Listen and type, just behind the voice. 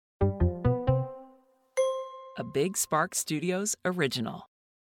a Big Spark Studios original.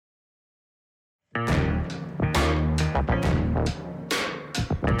 Back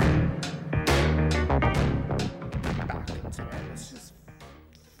into it. Let's just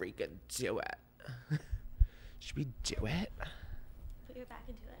freaking do it. Should we do it? Put you back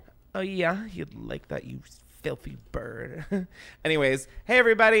into it. Oh, yeah? You'd like that, you filthy bird. Anyways, hey,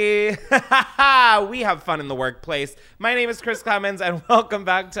 everybody. We have fun in the workplace. My name is Chris Clemens, and welcome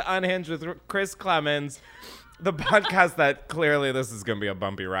back to Unhinged with Chris Clemens, the podcast that clearly this is going to be a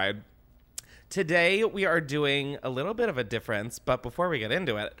bumpy ride. Today, we are doing a little bit of a difference, but before we get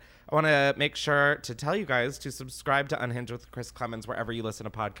into it, I want to make sure to tell you guys to subscribe to Unhinged with Chris Clemens wherever you listen to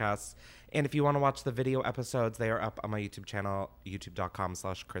podcasts. And if you want to watch the video episodes, they are up on my YouTube channel,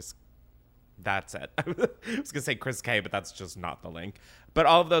 youtube.com/Chris. That's it. I was going to say Chris K, but that's just not the link. But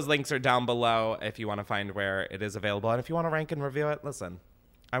all of those links are down below if you want to find where it is available. And if you want to rank and review it, listen,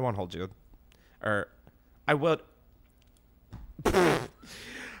 I won't hold you. Or I would.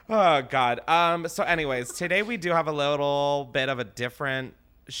 Oh, God. So anyways, today we do have a little bit of a different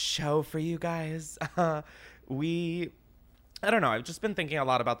show for you guys. I don't know. I've just been thinking a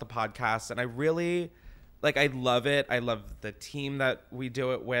lot about the podcast, and I really, I love it. I love the team that we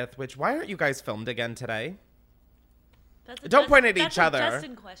do it with, why aren't you guys filmed again today? Don't point at each other. That's a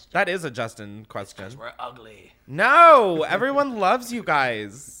Justin question. That is a Justin question. Because we're ugly. No, everyone loves you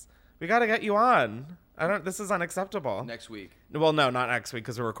guys. We got to get you on. This is unacceptable. Next week. Well, no, not next week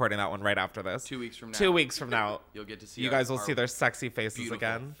because we're recording that one right after this. 2 weeks from now. 2 weeks from now. You'll get to see you guys will see their sexy faces beautiful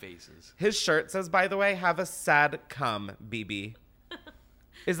again. Faces. His shirt says, by the way, have a sad cum, BB.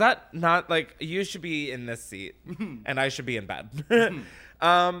 Is that not you should be in this seat and I should be in bed.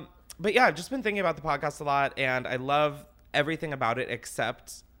 But yeah, I've just been thinking about the podcast a lot and I love everything about it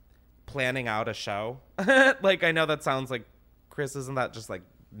except planning out a show. I know that sounds like, Chris, isn't that just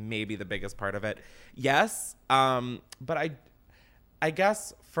maybe the biggest part of it? Yes. But I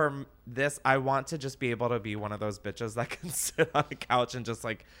guess for this, I want to just be able to be one of those bitches that can sit on a couch and just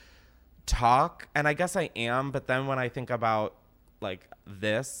talk. And I guess I am. But then when I think about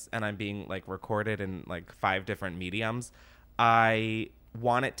this and I'm being recorded in 5 different mediums, I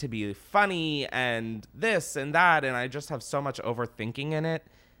want it to be funny and this and that. And I just have so much overthinking in it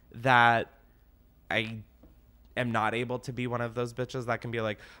that I am not able to be one of those bitches that can be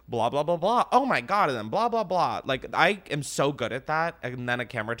blah, blah, blah, blah. Oh my God. And then blah, blah, blah. I am so good at that. And then a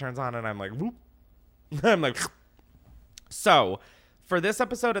camera turns on and I'm whoop. I'm so for this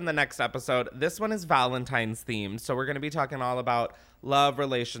episode and the next episode, this one is Valentine's themed. So we're going to be talking all about love,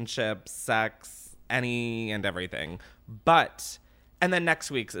 relationships, sex, any and everything. And then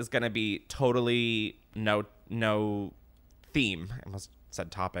next week's is going to be totally no theme. I almost said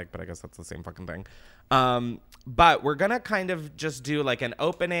topic, but I guess that's the same fucking thing. But we're going to kind of just do an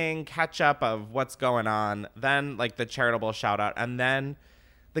opening catch up of what's going on, then the charitable shout out. And then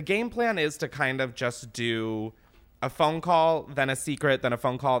the game plan is to kind of just do a phone call, then a secret, then a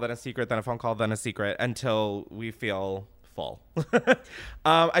phone call, then a secret, then a phone call, then a secret until we feel full.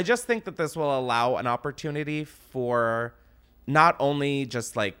 I just think that this will allow an opportunity for not only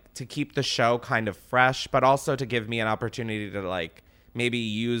just to keep the show kind of fresh, but also to give me an opportunity to maybe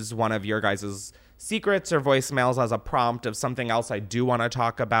use one of your guys's secrets or voicemails as a prompt of something else I do want to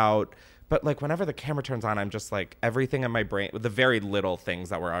talk about. But whenever the camera turns on, I'm just everything in my brain, the very little things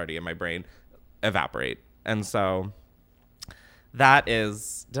that were already in my brain evaporate. And so that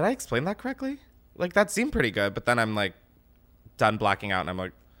is, did I explain that correctly? That seemed pretty good, but then I'm done blacking out and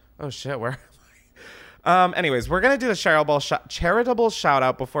I'm oh shit, where am I? Anyways, we're going to do the charitable shout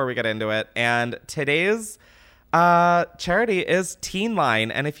out before we get into it. And today's charity is Teen Line.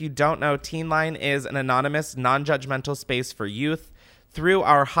 And if you don't know, Teen Line is an anonymous, non-judgmental space for youth. Through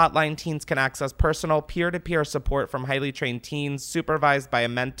our hotline, teens can access personal peer-to-peer support from highly trained teens supervised by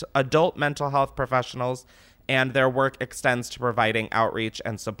adult mental health professionals, and their work extends to providing outreach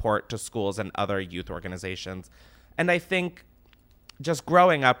and support to schools and other youth organizations. And I think just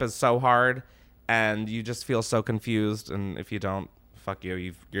growing up is so hard, and you just feel so confused, and if you don't, fuck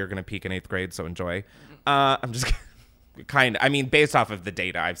you, you're going to peak in 8th grade, so enjoy. I'm just based off of the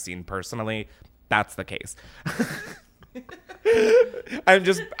data I've seen personally, that's the case.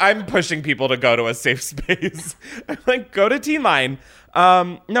 I'm pushing people to go to a safe space. I'm go to Teen Line.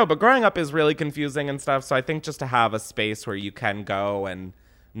 No, but growing up is really confusing and stuff. So I think just to have a space where you can go and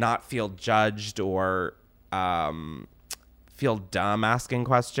not feel judged or feel dumb asking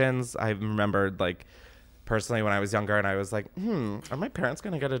questions. I remembered personally when I was younger and I was are my parents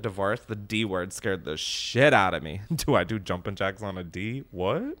going to get a divorce? The D word scared the shit out of me. Do I do jumping jacks on a D?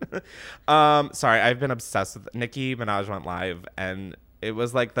 What? Sorry, I've been obsessed with Nicki Minaj went live and it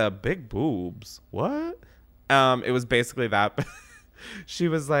was the big boobs. What? It was basically that. She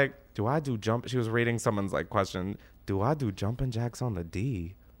was like, do I do jump? She was reading someone's like question. Do I do jumping jacks on the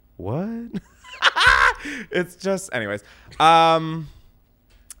D? What? It's just, anyways.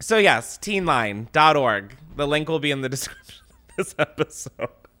 So yes, teenline.org. The link will be in the description of this episode.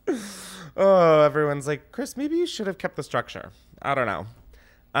 Oh, everyone's like, Chris, maybe you should have kept the structure. I don't know.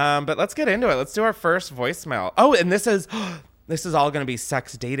 But let's get into it. Let's do our first voicemail. Oh, and this is all going to be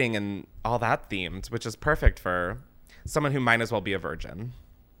sex, dating, and all that themed, which is perfect for someone who might as well be a virgin.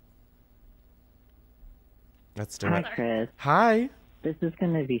 Let's do it. Hi, Chris. Hi. This is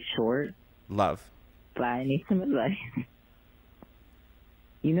going to be short, Love. but I need some advice.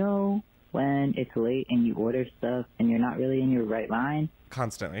 You know when it's late and you order stuff and you're not really in your right mind?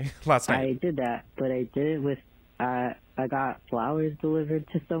 Constantly. Last night. I did that, but I did it with, I got flowers delivered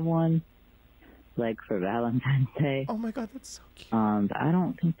to someone, like for Valentine's Day. Oh my God, that's so cute. But I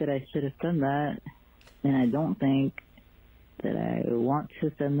don't think that I should have done that, and I don't think that I want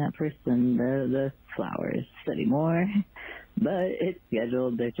to send that person the flowers anymore. But it's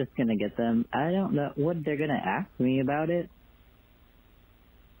scheduled. They're just going to get them. I don't know what they're going to ask me about it.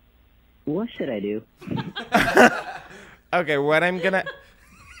 What should I do? Okay, what I'm going to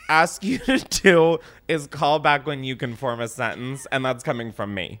ask you to do is call back when you can form a sentence, and that's coming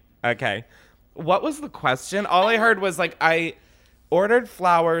from me. Okay. What was the question? All I heard was like, I ordered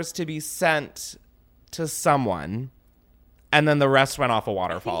flowers to be sent to someone, and then the rest went off a I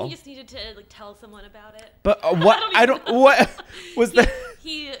waterfall. think he just needed to like tell someone about it. But what? What was that?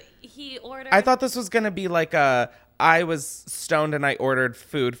 He ordered. I thought this was going to be like I was stoned and I ordered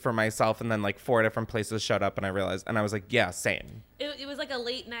food for myself, and then like 4 different places showed up, and I realized, and I was like, yeah, same. It was like a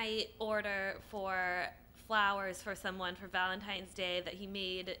late night order for flowers for someone for Valentine's Day that he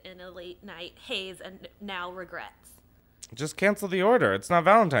made in a late night haze and now regrets Just cancel the order. It's not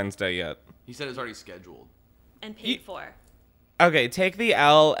Valentine's Day yet. He said it's already scheduled. and paid for. Okay, take the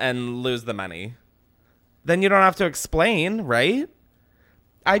L and lose the money. Then you don't have to explain, right?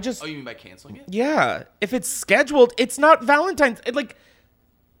 I just... Oh, you mean by canceling it? Yeah. If it's scheduled, it's not Valentine's...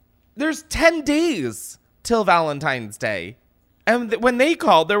 there's 10 days till Valentine's Day. And when they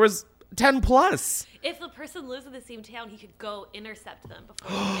called, there was 10 plus. If the person lives in the same town, he could go intercept them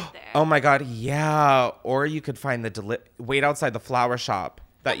before they get there. Oh my God, yeah. Or you could find wait outside the flower shop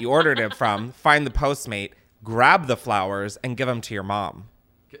that you ordered it from, find the Postmate, grab the flowers, and give them to your mom.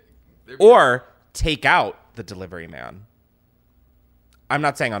 Or take out the delivery man. I'm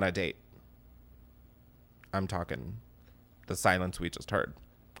not saying on a date. I'm talking the silence we just heard.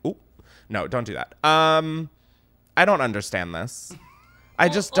 Ooh, no, don't do that. I don't understand this. I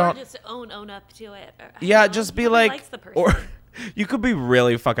just don't. Or just own up to it. Or, Yeah, know, just be nobody like, likes the person. or you could be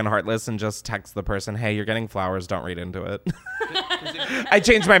really fucking heartless and just text the person, hey, you're getting flowers, don't read into it. I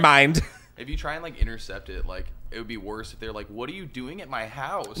changed my mind. If you try and like intercept it, like it would be worse if they're like, "What are you doing at my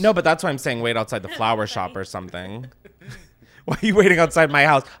house?" No, but that's why I'm saying wait outside the flower shop or something. Why are you waiting outside my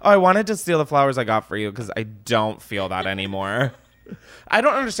house? Oh, I wanted to steal the flowers I got for you because I don't feel that anymore. I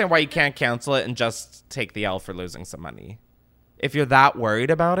don't understand why you can't cancel it and just take the L for losing some money. If you're that worried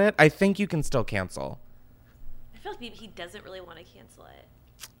about it, I think you can still cancel. I feel like maybe he doesn't really want to cancel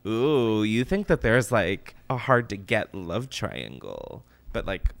it. Ooh, you think that there's like a hard to get love triangle, but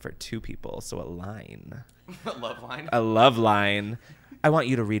like for 2 people, so a line. Love line. A love line. I want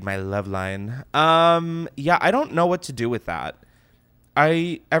you to read my love line. Yeah, I don't know what to do with that.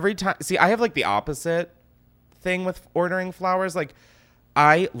 I have like the opposite thing with ordering flowers. Like,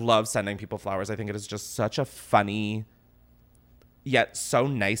 I love sending people flowers. I think it is just such a funny yet so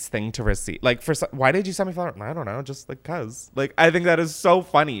nice thing to receive. Like, why did you send me flowers? I don't know, just like cuz. Like, I think that is so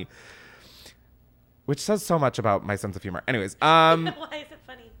funny. Which says so much about my sense of humor. Anyways, Why is it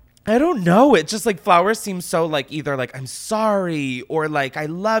funny? I don't know. It's just like flowers seem so like either like I'm sorry or like I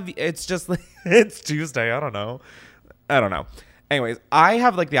love you. It's just like it's Tuesday. I don't know. Anyways, I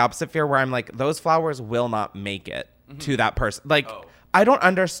have like the opposite fear where I'm like those flowers will not make it to that person. Like I don't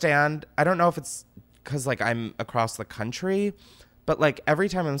understand. I don't know if it's because like I'm across the country, but like every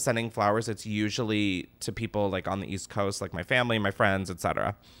time I'm sending flowers, it's usually to people like on the East Coast, like my family, my friends,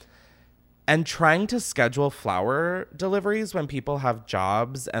 etc. And trying to schedule flower deliveries when people have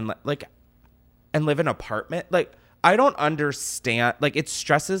jobs and like and live in an apartment, like I don't understand. Like it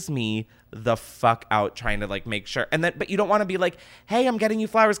stresses me the fuck out trying to like make sure. And then, but you don't want to be like, hey, I'm getting you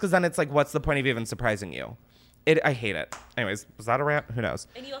flowers, because then it's like, what's the point of even surprising you? I hate it. Anyways, was that a rant? Who knows?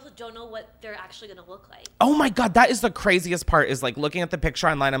 And you also don't know what they're actually going to look like. Oh my God, that is the craziest part, is like looking at the picture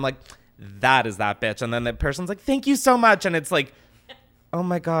online. I'm like, that is that bitch. And then the person's like, thank you so much. And it's like, oh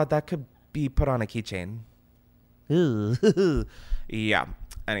my God, that could be put on a keychain. Yeah.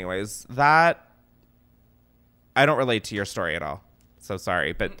 Anyways, that I don't relate to your story at all. So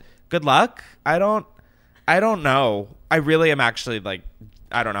sorry, but good luck. I don't know. I really am actually like,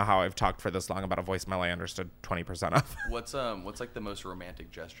 I don't know how I've talked for this long about a voicemail I understood 20% of. What's like the most romantic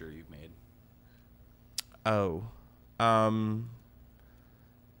gesture you've made? Oh,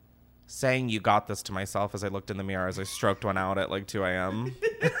 saying "you got this" to myself as I looked in the mirror as I stroked one out at like 2 a.m.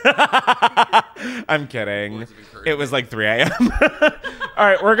 I'm kidding. Words of encouragement. It was like 3 a.m. All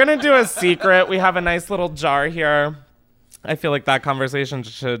right, we're gonna do a secret. We have a nice little jar here. I feel like that conversation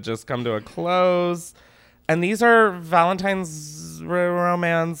should just come to a close. And these are Valentine's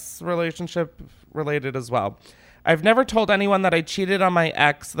romance relationship related as well. I've never told anyone that I cheated on my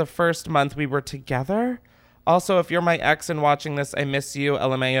ex the first month we were together. Also, if you're my ex and watching this, I miss you.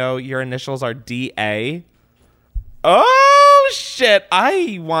 LMAO. Your initials are DA. Oh, shit.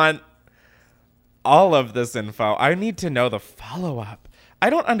 I want all of this info. I need to know the follow-up. I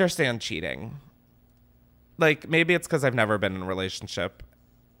don't understand cheating. Like, maybe it's because I've never been in a relationship,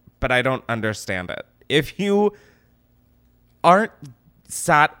 but I don't understand it. If you aren't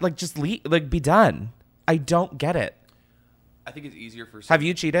like, just leave, like, be done. I don't get it. I think it's easier for. Have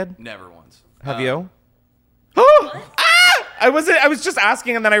you cheated? Never once. Have you? I was just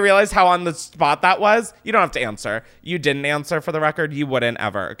asking, and then I realized how on the spot that was. You don't have to answer. You didn't answer, for the record. You wouldn't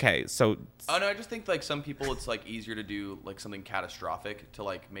ever. Okay, so. Oh no, I just think like some people, it's like easier to do like something catastrophic to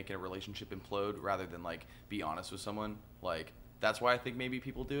like make a relationship implode rather than like be honest with someone. Like that's why I think maybe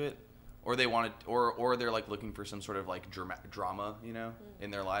people do it, or they want it, or they're like looking for some sort of like drama, you know,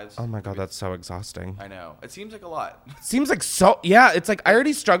 in their lives. Oh my God, that's so exhausting. I know. It seems like a lot. Seems like so. Yeah, it's like I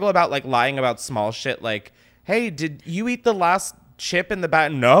already struggle about like lying about small shit. Like, hey, did you eat the last chip in the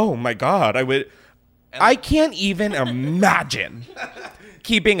bat? No, my God, I would. I can't even imagine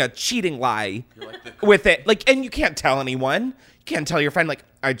keeping a cheating lie with it. Like, and you can't tell anyone. You can't tell your friend, like,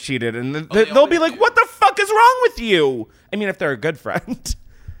 I cheated. And they'll be like, what the fuck is wrong with you? I mean, if they're a good friend,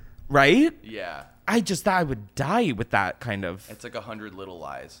 right? Yeah. I just thought I would die with that kind of. It's like 100 little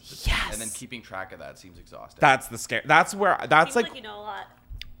lies. Yes. And then keeping track of that seems exhausting. That's the scare. That's where, that's Seems like you know a lot.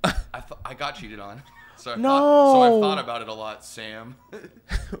 I got cheated on. So No. So I've thought about it a lot, Sam.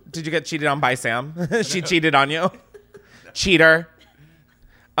 Did you get cheated on by Sam? She cheated on you? Cheater.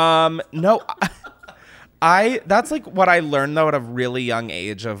 No. That's like what I learned though at a really young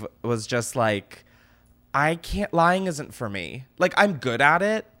age was just like, lying isn't for me. Like I'm good at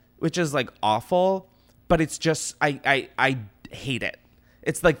it, which is like awful, but it's just, I hate it.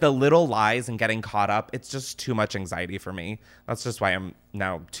 It's like the little lies and getting caught up. It's just too much anxiety for me. That's just why I'm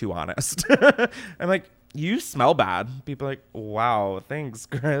now too honest. I'm like, you smell bad. People are like, wow, thanks,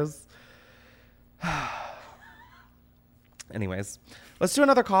 Chris. Anyways, let's do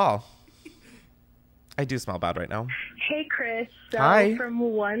another call. I do smell bad right now. Hey, Chris. So Hi. From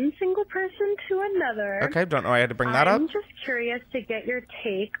one single person to another. Okay, don't know why I had to bring that up. I'm just curious to get your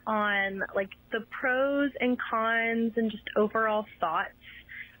take on like the pros and cons and just overall thoughts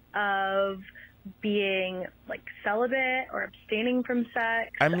of being like celibate or abstaining from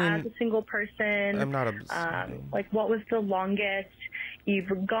sex I mean, as a single person. I'm not abstaining. Like what was the longest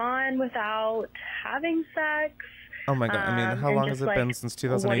you've gone without having sex? Oh my God. I mean, how and long just, has it like, been since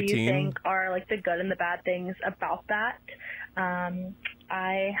What do 2018? you think are like the good and the bad things about that?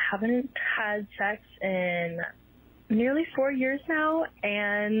 I haven't had sex in nearly 4 years now,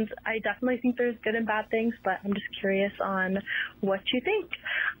 and I definitely think there's good and bad things, but I'm just curious on what you think.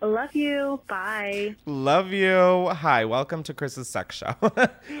 Love you. Bye. Love you. Hi, welcome to Chris's sex show.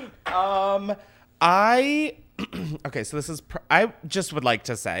 Okay, so this is, I just would like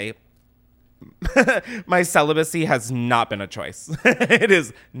to say, my celibacy has not been a choice. It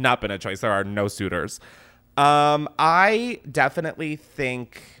has not been a choice. There are no suitors. I definitely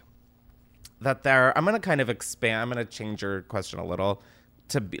think that I'm going to kind of expand. I'm going to change your question a little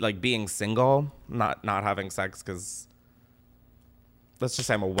to be like being single, not having sex, because let's just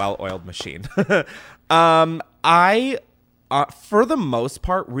say I'm a well-oiled machine. I, for the most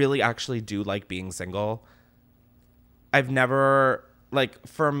part, really actually do like being single. I've never, like,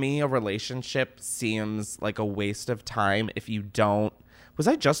 for me, a relationship seems like a waste of time if you don't. Was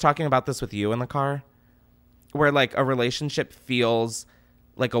I just talking about this with you in the car? Where, like, a relationship feels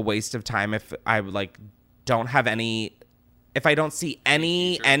like a waste of time if I, like, don't have any, if I don't see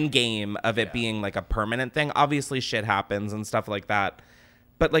any end game of it being, like, a permanent thing. Obviously, shit happens and stuff like that.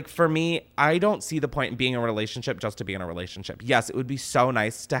 But, like, for me, I don't see the point in being in a relationship just to be in a relationship. Yes, it would be so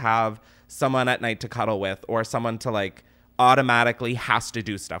nice to have someone at night to cuddle with or someone to, like, automatically has to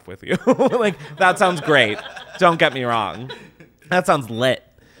do stuff with you. Like, that sounds great. Don't get me wrong. That sounds lit.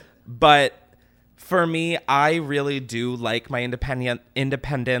 But for me, I really do like my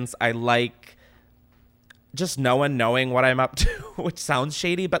independence. I like just no one knowing what I'm up to, which sounds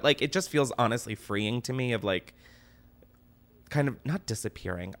shady, but like it just feels honestly freeing to me of like kind of not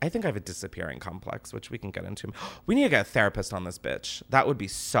disappearing. I think I have a disappearing complex, which we can get into. We need to get a therapist on this bitch. That would be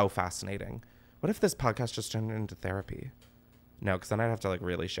so fascinating. What if this podcast just turned into therapy? No, because then I'd have to like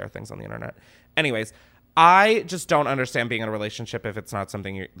really share things on the internet. Anyways, I just don't understand being in a relationship if it's not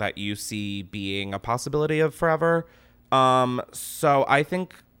something that you see being a possibility of forever. So I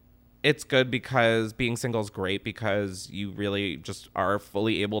think it's good because being single is great because you really just are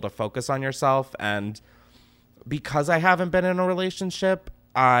fully able to focus on yourself. And because I haven't been in a relationship,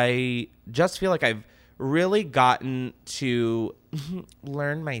 I just feel like I've really gotten to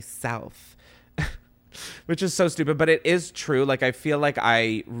learn myself, which is so stupid, but it is true. Like, I feel like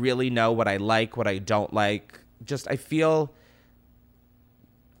I really know what I like, what I don't like. Just, I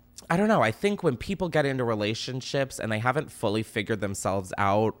don't know. I think when people get into relationships and they haven't fully figured themselves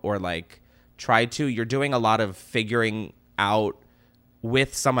out or like tried to, you're doing a lot of figuring out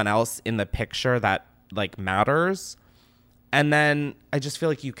with someone else in the picture that like matters. And then I just feel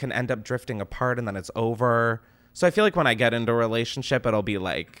like you can end up drifting apart and then it's over. So I feel like when I get into a relationship, it'll be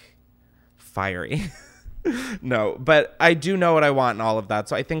like fiery. No, but I do know what I want and all of that.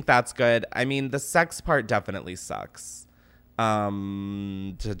 So I think that's good. I mean, the sex part definitely sucks.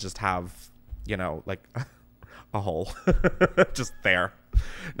 To just have, you know, like a hole just there.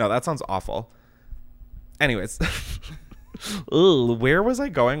 No, that sounds awful. Anyways. Ooh, where was I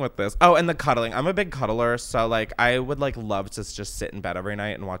going with this? Oh, and the cuddling. I'm a big cuddler, so like I would like love to just sit in bed every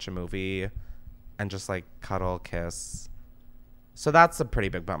night and watch a movie and just like cuddle, kiss. So that's a pretty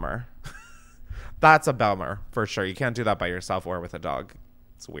big bummer. That's a bummer for sure. You can't do that by yourself or with a dog.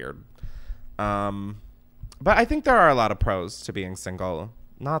 It's weird. But I think there are a lot of pros to being single,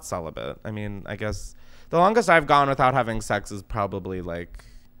 not celibate. I mean, I guess the longest I've gone without having sex is probably like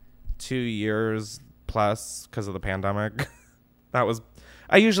 2 years plus because of the pandemic.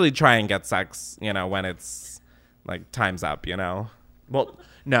 I usually try and get sex, you know, when it's like time's up, you know. Well,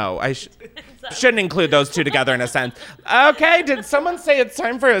 no, I shouldn't include those two together in a sense. Okay, did someone say it's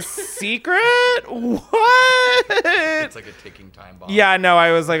time for a secret? What? It's like a ticking time bomb. Yeah, no,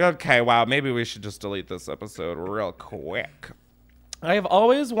 I was like, okay, wow, maybe we should just delete this episode real quick. I have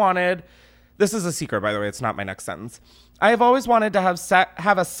always wanted, this is a secret, by the way, it's not my next sentence. I have always wanted to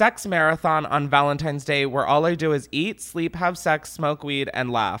have a sex marathon on Valentine's Day where all I do is eat, sleep, have sex, smoke weed, and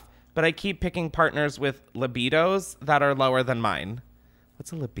laugh. But I keep picking partners with libidos that are lower than mine.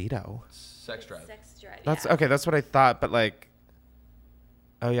 What's a libido? Sex drive. Sex drive. That's yeah. okay. That's what I thought. But like,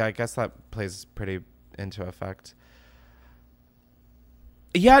 oh yeah, I guess that plays pretty into effect.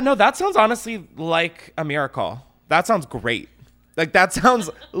 Yeah, no, that sounds honestly like a miracle. That sounds great. Like that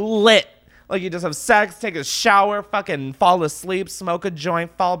sounds lit. Like you just have sex, take a shower, fucking fall asleep, smoke a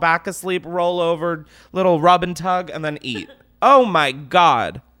joint, fall back asleep, roll over, little rub and tug, and then eat. Oh my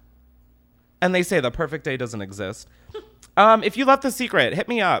God. And they say the perfect day doesn't exist. If you left the secret, hit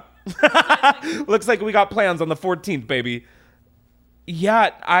me up. Looks like we got plans on the 14th, baby.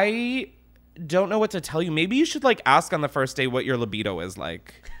 Yeah, I don't know what to tell you. Maybe you should like ask on the first day what your libido is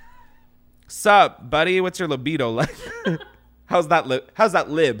like. Sup, buddy? What's your libido like? How's that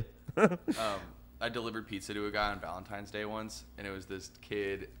lib? I delivered pizza to a guy on Valentine's Day once, and it was this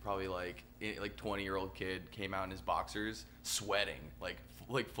kid, probably like 20-year-old kid, came out in his boxers, sweating, like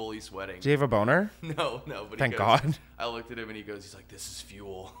fully sweating. Do you have a boner? No, but Thank God. I looked at him and he's like, "This is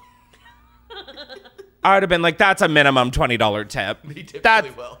fuel." I would have been like, that's a minimum $20 tip. He tipped That's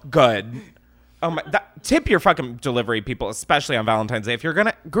really well. good. Oh my, tip your fucking delivery people, especially on Valentine's Day. If you're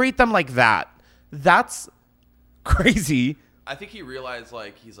gonna greet them like that, that's crazy. I think he realized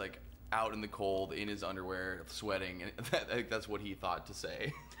like he's like out in the cold in his underwear, sweating, and I think that's what he thought to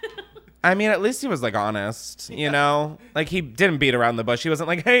say. I mean, at least he was like honest, you know? Like he didn't beat around the bush. He wasn't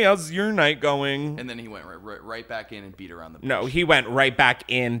like, hey, how's your night going? And then he went right back in and beat around the bush. No, he went right back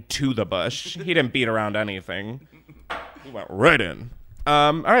into the bush. He didn't beat around anything. He went right in.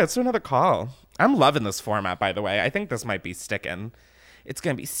 All right, let's do another call. I'm loving this format, by the way. I think this might be sticking. It's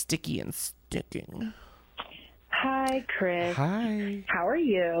going to be sticky and sticking. Hi, Chris. Hi. How are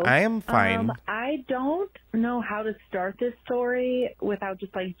you? I am fine. I don't know how to start this story without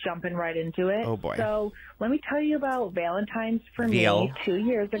just like jumping right into it. Oh, boy. So let me tell you about Valentine's for Veal. me 2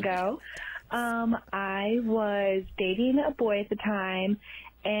 years ago. I was dating a boy at the time,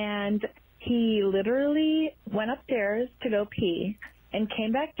 and he literally went upstairs to go pee and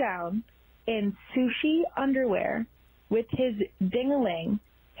came back down in sushi underwear with his ding-a-ling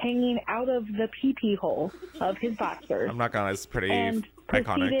hanging out of the pee-pee hole of his boxers. I'm not going to, it's pretty and iconic.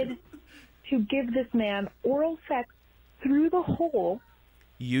 proceeded to give this man oral sex through the hole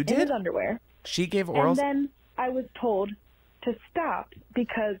You in did? his underwear. She gave And orals? then I was told to stop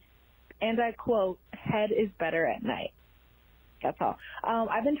because, and I quote, head is better at night. That's all.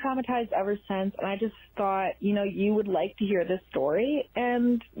 I've been traumatized ever since, and I just thought, you would like to hear this story,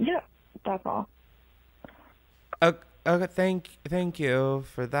 and yeah, that's all. Okay, thank you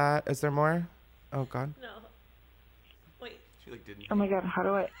for that. Is there more? Oh, God. No. Wait. She like didn't. Oh my God, how do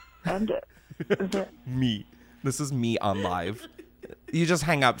I end it? Is it? Me. This is me on live. You just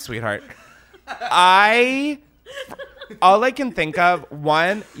hang up, sweetheart. All I can think of,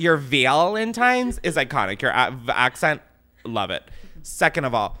 one, your Valentine's is iconic. Your accent, love it. Second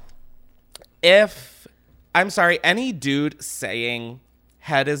of all, any dude saying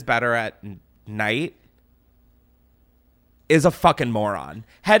head is better at night is a fucking moron.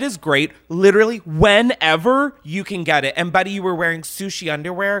 Head is great literally whenever you can get it. And buddy, you were wearing sushi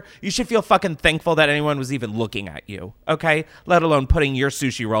underwear. You should feel fucking thankful that anyone was even looking at you, okay? Let alone putting your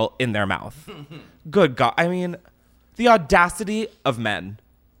sushi roll in their mouth. Good God. I mean, the audacity of men.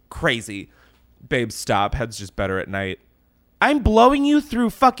 Crazy. Babe, stop. Head's just better at night. I'm blowing you through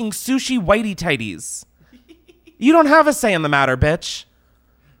fucking sushi whitey tighties. You don't have a say in the matter, bitch.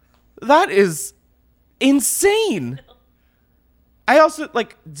 That is insane. I also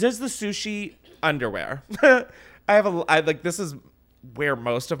does the sushi underwear. This is where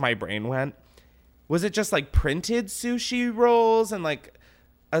most of my brain went. Was it just like printed sushi rolls and like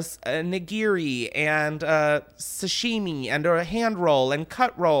a nigiri and sashimi and a hand roll and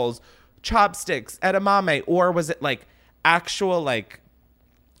cut rolls, chopsticks, edamame, or was it like actual like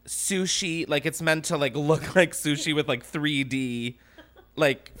sushi? Like it's meant to like look like sushi with like 3D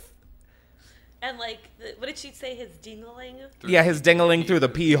like. And like, what did she say? His dingling? Yeah, his dingling through the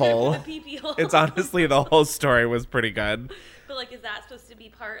pee hole. The pee hole. It's honestly, the whole story was pretty good. But like, is that supposed to be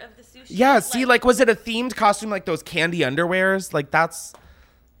part of the sushi? Yeah, see, like, was it a themed costume like those candy underwears? Like, that's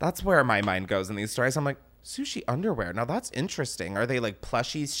where my mind goes in these stories. I'm like, sushi underwear. Now that's interesting. Are they like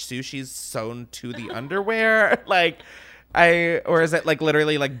plushy sushis sewn to the underwear? Or is it like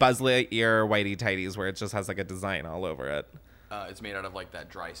literally like Buzz Lightyear whitey tighties where it just has like a design all over it? It's made out of like that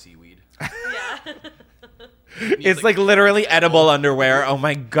dry seaweed. Yeah. It's like literally edible underwear. Oh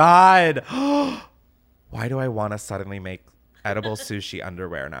my God. Why do I want to suddenly make edible sushi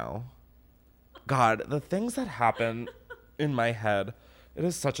underwear now? God, the things that happen in my head, it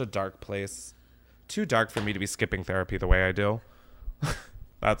is such a dark place. Too dark for me to be skipping therapy the way I do.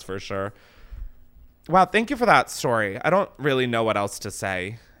 That's for sure. Wow, thank you for that story. I don't really know what else to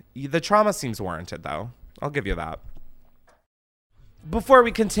say. The trauma seems warranted, though. I'll give you that. Before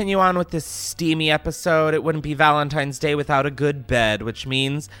we continue on with this steamy episode, it wouldn't be Valentine's Day without a good bed, which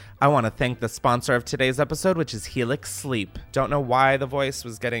means I want to thank the sponsor of today's episode, which is Helix Sleep. Don't know why the voice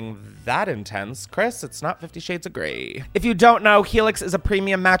was getting that intense. Chris, it's not 50 Shades of Grey. If you don't know, Helix is a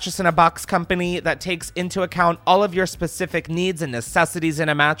premium mattress in a box company that takes into account all of your specific needs and necessities in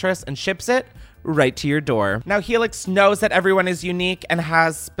a mattress and ships it right to your door. Now, Helix knows that everyone is unique and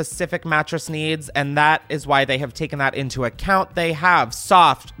has specific mattress needs, and that is why they have taken that into account. They have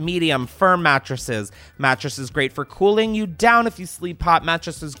soft, medium, firm mattresses. Mattresses great for cooling you down if you sleep hot.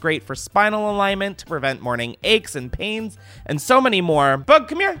 Mattresses great for spinal alignment to prevent morning aches and pains, and so many more. Bug,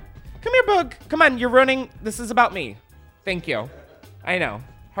 come here. Come here, Bug. Come on, you're ruining. This is about me. Thank you. I know.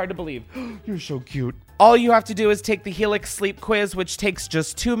 Hard to believe. You're so cute. All you have to do is take the Helix Sleep Quiz, which takes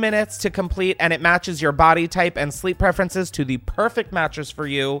just 2 minutes to complete, and it matches your body type and sleep preferences to the perfect mattress for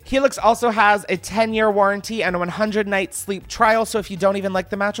you. Helix also has a 10-year warranty and a 100-night sleep trial, so if you don't even like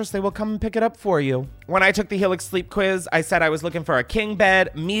the mattress, they will come and pick it up for you. When I took the Helix Sleep Quiz, I said I was looking for a king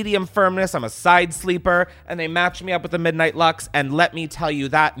bed, medium firmness, I'm a side sleeper, and they matched me up with the Midnight Luxe, and let me tell you,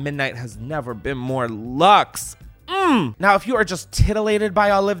 that Midnight has never been more luxe. Now, if you are just titillated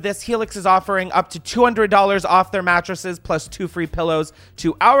by all of this, Helix is offering up to $200 off their mattresses plus 2 free pillows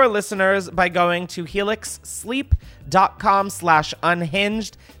to our listeners by going to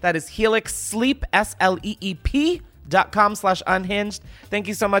helixsleep.com/unhinged. That is Helix Sleep, SLEEP.com/unhinged. Thank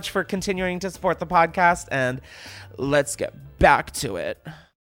you so much for continuing to support the podcast, and let's get back to it.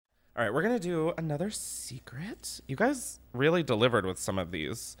 All right, we're going to do another secret. You guys really delivered with some of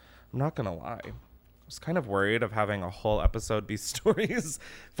these. I'm not going to lie. I was kind of worried of having a whole episode be stories,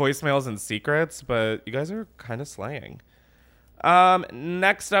 voicemails, and secrets, but you guys are kind of slaying.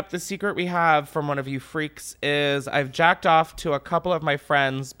 Next up, the secret we have from one of you freaks is I've jacked off to a couple of my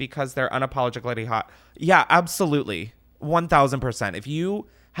friends because they're unapologetically hot. Yeah, absolutely. 1000%. If you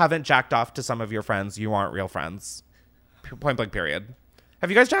haven't jacked off to some of your friends, you aren't real friends. Point blank period. Have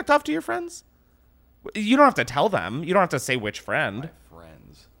you guys jacked off to your friends? You don't have to tell them. You don't have to say which friend. My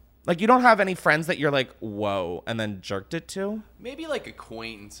friends. Like, you don't have any friends that you're like, whoa, and then jerked it to? Maybe like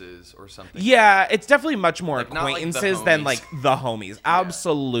acquaintances or something. Yeah, it's definitely much more Like, not like the acquaintances than homies. like the homies.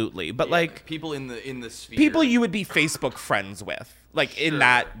 Absolutely. But Yeah, like people in the sphere. people you would be Facebook friends with. Like in Sure.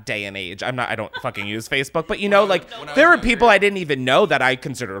 that day and age. I don't fucking use Facebook, but you know, like when I there was are people younger. I didn't even know that I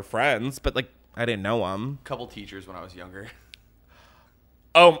considered friends, but like I didn't know them. Couple teachers when I was younger.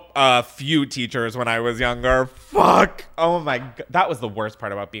 Oh, a few teachers when I was younger. Fuck. Oh my god. That was the worst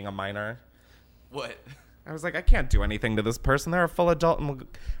part about being a minor. What? I was like, I can't do anything to this person. They're a full adult and will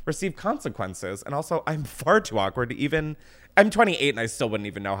receive consequences. And also, I'm far too awkward to even. I'm 28 and I still wouldn't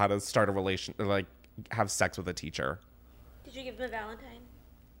even know how to start a relation, like have sex with a teacher. Did you give them a Valentine?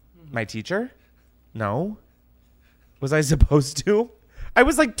 My teacher? No. Was I supposed to? I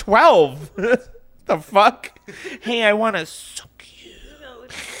was like 12. The fuck? Hey, I want to suck you. No.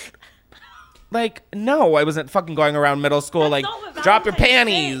 Like, no, I wasn't fucking going around middle school like, not what drop your Valentine's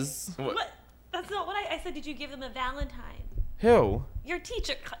panties. Day. What? That's not what I said. Did you give them a Valentine? Who? Your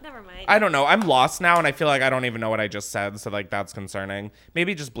teacher. Never mind. I don't know. I'm lost now, and I feel like I don't even know what I just said, so like that's concerning.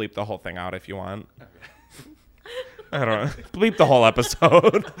 Maybe just bleep the whole thing out if you want. I don't know. Bleep the whole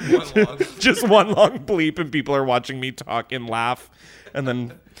episode. One long. Just one long bleep, and people are watching me talk and laugh, and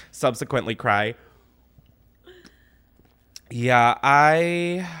then subsequently cry. Yeah,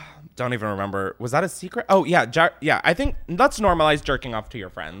 I don't even remember. Was that a secret? Oh yeah, yeah. I think let's normalize jerking off to your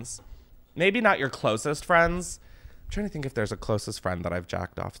friends. Maybe not your closest friends. I'm trying to think if there's a closest friend that I've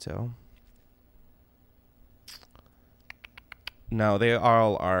jacked off to. No, they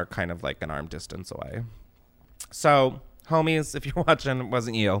all are kind of like an arm distance away. So, homies, if you're watching, it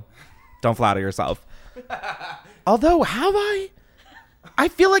wasn't you. Don't flatter yourself. Although, have I? I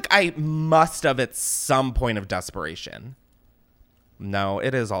feel like I must have at some point of desperation. No,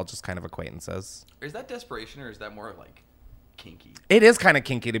 it is all just kind of acquaintances. Is that desperation or is that more like kinky? It is kind of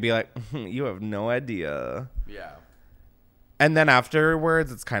kinky to be like, you have no idea. Yeah. And then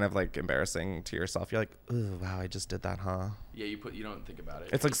afterwards, it's kind of like embarrassing to yourself. You're like, ooh, wow, I just did that, huh? Yeah, you don't think about it.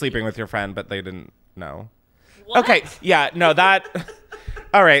 It's like sleeping with your friend, but they didn't know. What? Okay, yeah, no, that...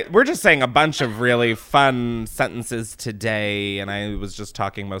 All right, we're just saying a bunch of really fun sentences today, and I was just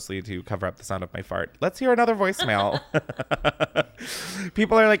talking mostly to cover up the sound of my fart. Let's hear another voicemail.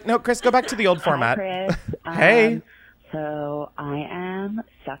 People are like, no, Chris, go back to the old format. Hi, Chris. Hey. So I am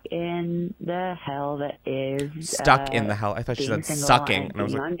stuck in the hell that is Stuck in the hell. I thought she being said single sucking. and And I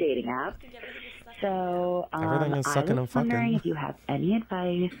was being like, on dating apps. So Everything is sucking I and was wondering fucking. if you have any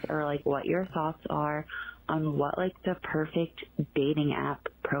advice or like what your thoughts are on what like the perfect dating app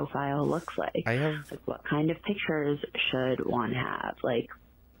profile looks like. I have... Like what kind of pictures should one have? Like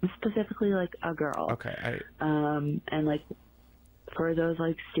specifically like a girl. Okay, And like for those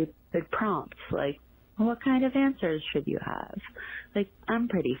like stupid prompts, like what kind of answers should you have? Like I'm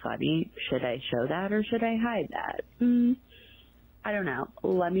pretty funny. Should I show that or should I hide that? I don't know.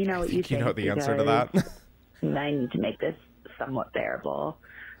 Let me know what you think. you know the answer to that. I need to make this somewhat bearable.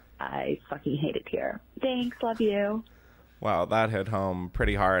 I fucking hate it here. Thanks. Love you. Wow, that hit home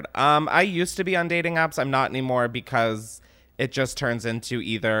pretty hard. I used to be on dating apps. I'm not anymore because it just turns into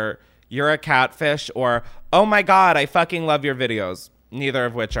either you're a catfish or, oh my God, I fucking love your videos. Neither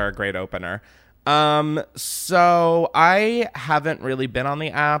of which are a great opener. So I haven't really been on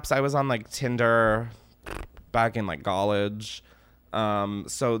the apps. I was on like Tinder back in like college.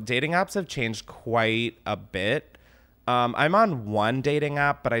 So dating apps have changed quite a bit. I'm on one dating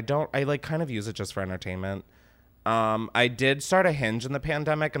app, but I like kind of use it just for entertainment. I did start a Hinge in the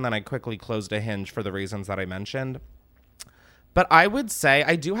pandemic, and then I quickly closed a Hinge for the reasons that I mentioned. But I would say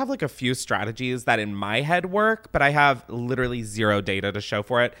I do have like a few strategies that in my head work, but I have literally zero data to show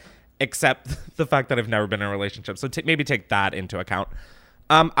for it, except the fact that I've never been in a relationship. So maybe take that into account.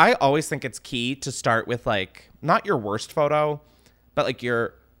 I always think it's key to start with like, not your worst photo, but like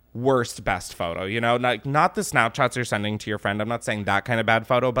your worst best photo, you know, not the Snapchats you're sending to your friend. I'm not saying that kind of bad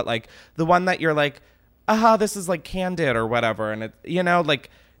photo, but like the one that you're like, this is like candid or whatever. And it, you know, like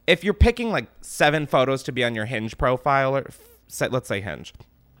if you're picking like 7 photos to be on your Hinge profile, or let's say Hinge,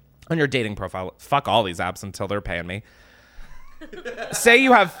 on your dating profile, fuck all these apps until they're paying me. Say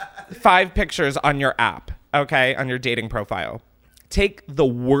you have 5 pictures on your app, okay, on your dating profile. Take the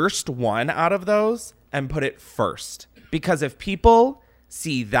worst one out of those and put it first. Because if people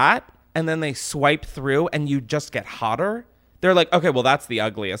see that and then they swipe through and you just get hotter, they're like, okay, well, that's the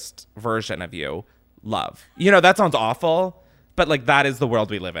ugliest version of you. Love. You know, that sounds awful, but like that is the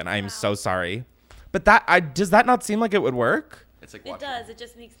world we live in. I'm so sorry. But does that not seem like it would work? It's like It watching. does. It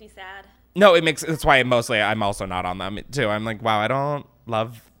just makes me sad. No, that's why I'm also not on them too. I'm like, wow, I don't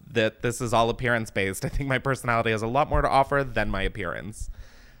love that this is all appearance based. I think my personality has a lot more to offer than my appearance.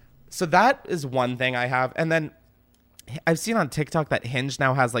 So that is one thing I have. And then I've seen on TikTok that Hinge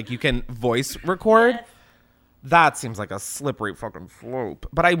now has like you can voice record. Yes. That seems like a slippery fucking slope.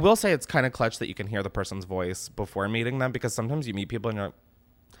 But I will say it's kind of clutch that you can hear the person's voice before meeting them, because sometimes you meet people and you're like,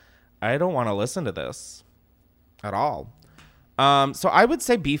 I don't want to listen to this at all. So I would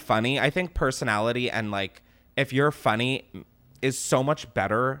say be funny. I think personality and like if you're funny is so much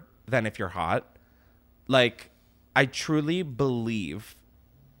better than if you're hot. Like I truly believe,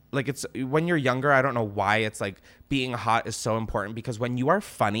 like it's when you're younger, I don't know why it's like being hot is so important, because when you are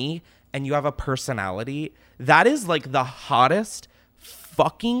funny and you have a personality, that is like the hottest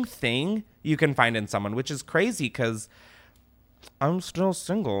fucking thing you can find in someone, which is crazy because I'm still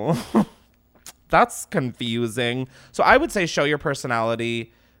single. That's confusing. So I would say show your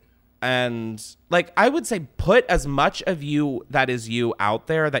personality, and like I would say put as much of you that is you out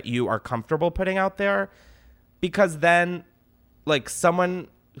there that you are comfortable putting out there, because then like someone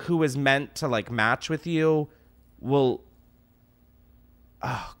who is meant to like match with you will.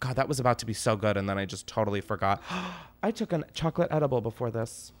 Oh God, that was about to be so good, and then I just totally forgot. I took a chocolate edible before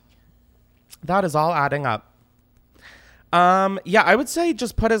this. That is all adding up. Yeah, I would say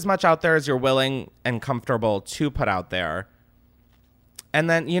just put as much out there as you're willing and comfortable to put out there. And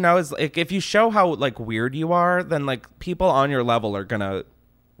then, you know, it's like if you show how like weird you are, then like people on your level are gonna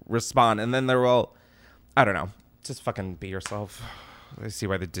respond, and then there will, I don't know, just fucking be yourself. I see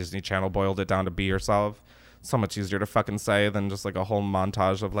why the Disney Channel boiled it down to be yourself. So much easier to fucking say than just like a whole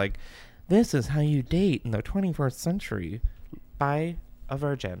montage of like, this is how you date in the 21st century by a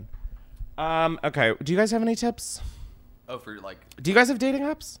virgin. Okay, do you guys have any tips? Oh, for like. Do you guys have dating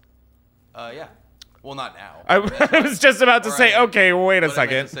apps? Yeah. Well, not now. I was just about to say, okay, wait a what I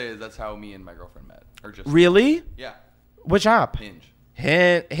second. meant to say is that's how me and my girlfriend met. Or just. Really? Yeah. Which app? Hinge.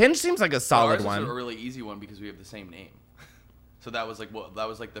 Hinge seems like a solid Ours one. was a really easy one because we have the same name. So that was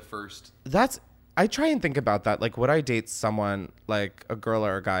like the first. I try and think about that. Like, would I date someone like a girl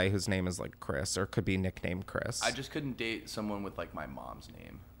or a guy whose name is like Chris, or could be nicknamed Chris? I just couldn't date someone with like my mom's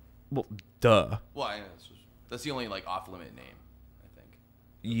name. Well, duh. Well, that's the only like off limit name, I think.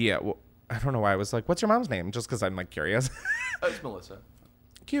 Yeah. Well, I don't know why I was like, what's your mom's name? Just because I'm like curious. It's Melissa.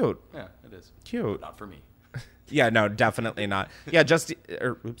 Cute. Yeah, it is. Cute. Not for me. Yeah, no, definitely not. Yeah,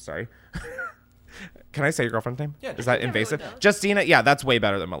 oops, sorry. Can I say your girlfriend's name? Yeah. Is that Yeah, invasive? really does. Justina, yeah, that's way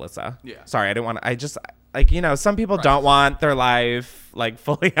better than Melissa. Yeah. Sorry, I didn't want to, I just, like, you know, some people don't want their life, like,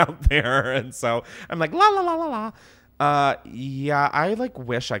 fully out there. And so I'm like, la, la, la, la, la. Yeah, I, like,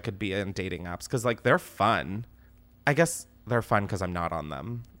 wish I could be in dating apps because, like, they're fun. I guess they're fun because I'm not on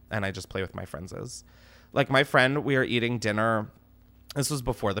them and I just play with my friends. Like, my friend, we were eating dinner. This was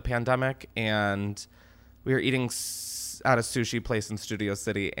before the pandemic, and we were eating at a sushi place in Studio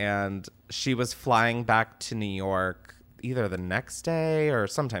City, and she was flying back to New York either the next day or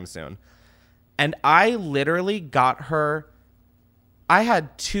sometime soon. And I literally got her. I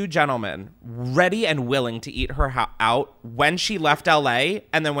had two gentlemen ready and willing to eat her out when she left LA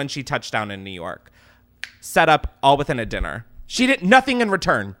and then when she touched down in New York. Set up all within a dinner. She did nothing in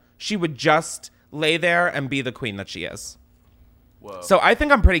return. She would just lay there and be the queen that she is. Whoa. So I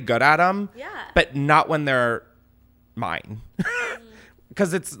think I'm pretty good at them. Yeah. But not when they're mine.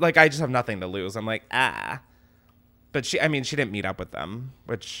 Because it's like I just have nothing to lose. I'm like, But she didn't meet up with them,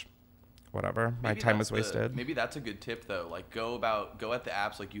 which, whatever. My time was wasted. Maybe that's a good tip, though. Like, go at the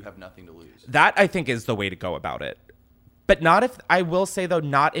apps like you have nothing to lose. That, I think, is the way to go about it. But not if, I will say, though,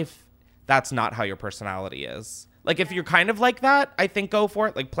 not if that's not how your personality is. Like, if you're kind of like that, I think go for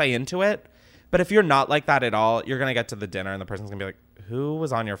it. Like, play into it. But if you're not like that at all, you're going to get to the dinner and the person's going to be like, who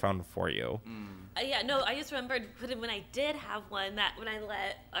was on your phone for you? Yeah, no, I just remembered when I did have one, that when I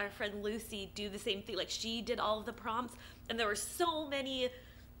let our friend Lucy do the same thing, like she did all of the prompts, and there were so many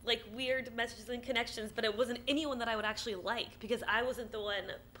like weird messages and connections, but it wasn't anyone that I would actually like because I wasn't the one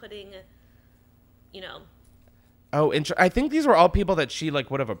putting, you know. Oh, I think these were all people that she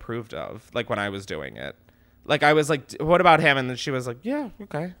like would have approved of, like when I was doing it. Like I was like, what about him? And then she was like, yeah,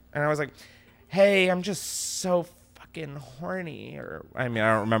 okay. And I was like, hey, I'm just so fucking horny, or I mean,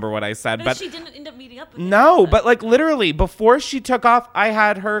 I don't remember what I said, but she didn't end up meeting up with no, him, but like literally before she took off, I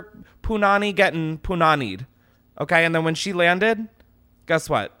had her punani getting punani'd. Okay. And then when she landed, guess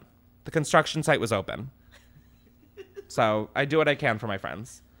what? The construction site was open. So I do what I can for my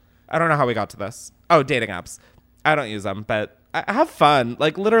friends. I don't know how we got to this. Oh, dating apps. I don't use them, but I have fun.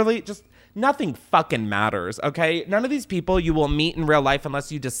 Like literally just nothing fucking matters. Okay. None of these people you will meet in real life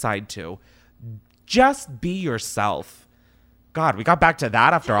unless you decide to. Just be yourself. God, we got back to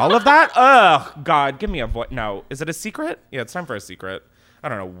that after all of that? Ugh, God, give me a voice. No, is it a secret? Yeah, it's time for a secret. I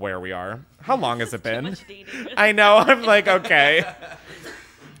don't know where we are. How long has it been? much dating. I know, I'm like, okay.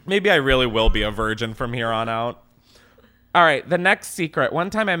 Maybe I really will be a virgin from here on out. All right, the next secret. One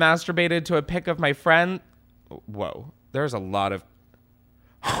time I masturbated to a pic of my friend. Whoa, there's a lot of...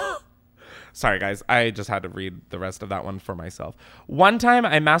 Sorry, guys. I just had to read the rest of that one for myself. One time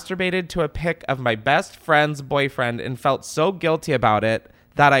I masturbated to a pic of my best friend's boyfriend and felt so guilty about it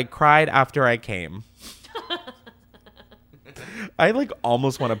that I cried after I came. I like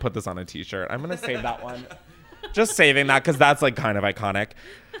almost want to put this on a t-shirt. I'm going to save that one. Just saving that because that's like kind of iconic.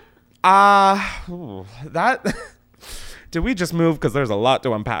 That... Did we just move? Because there's a lot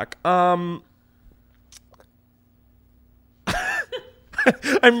to unpack. I'm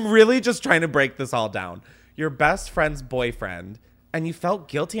really just trying to break this all down. Your best friend's boyfriend, and you felt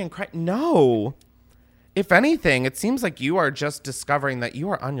guilty and cried. No. If anything, it seems like you are just discovering that you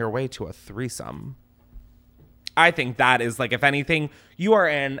are on your way to a threesome. I think that is like, if anything, you are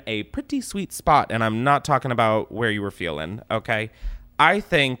in a pretty sweet spot. And I'm not talking about where you were feeling, okay? I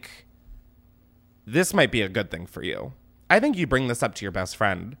think this might be a good thing for you. I think you bring this up to your best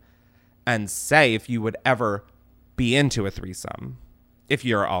friend and say if you would ever be into a threesome. If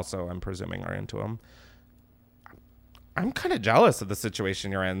you're also, I'm presuming, are into them. I'm kind of jealous of the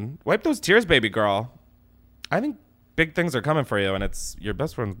situation you're in. Wipe those tears, baby girl. I think big things are coming for you, and it's your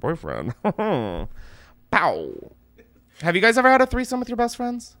best friend's boyfriend. Pow. Have you guys ever had a threesome with your best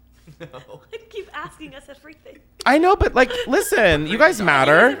friends? No. I keep asking us everything. I know, but like, listen, you guys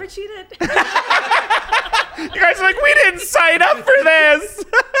matter. Never cheated. You guys are like, we didn't sign up for this.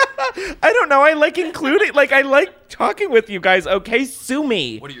 I don't know. I like including, like, I like talking with you guys. Okay, sue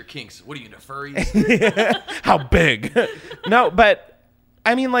me. What are your kinks? What are you into, furries? How big? No, but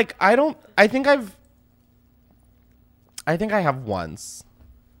I mean, like, I think I have once.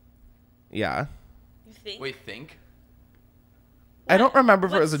 Yeah. You think? Wait, think? I don't remember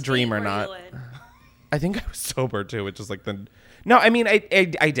if it was a What dream state or were not. you in? I think I was sober too, which is like the... No, I mean, I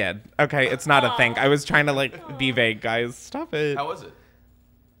did. Okay, it's not a thing. I was trying to like be vague, guys. Stop it. How was it?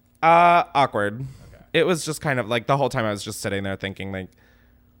 Awkward. Okay. It was just kind of like the whole time I was just sitting there thinking like,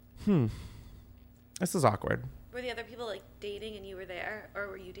 this is awkward. Were the other people like dating and you were there, or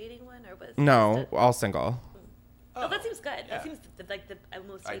were you dating one, or was? No, all single. Oh, that seems good. Yeah. That seems like the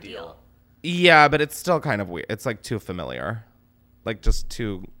most ideal. Yeah, but it's still kind of weird. It's like too familiar, like just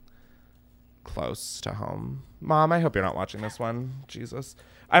too close to home. Mom, I hope you're not watching this one. Jesus.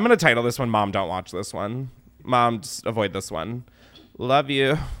 I'm going to title this one, Mom, Don't Watch This One. Mom, just avoid this one. Love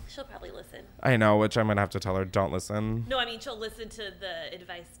you. She'll probably listen. I know, which I'm going to have to tell her, don't listen. No, I mean, she'll listen to the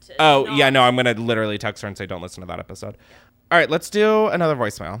advice to... Oh, yeah, no, I'm going to literally text her and say, don't listen to that episode. All right, let's do another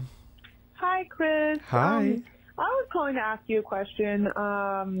voicemail. Hi, Chris. Hi. I was calling to ask you a question.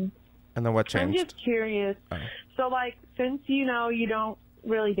 And then what changed? I'm just curious. Oh. So, like, since you don't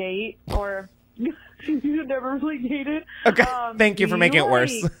really date, or you've never really dated. Okay, thank you for making it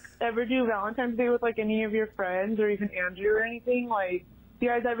worse. Like, ever do Valentine's Day with, like, any of your friends or even Andrew or anything? Like, do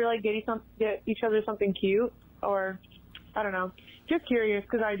you guys ever, like, get each other something cute? Or, I don't know. Just curious,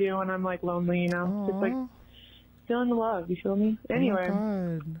 because I do, and I'm, like, lonely, you know? Aww. Just, like, feeling the love. You feel me? Anyway. Oh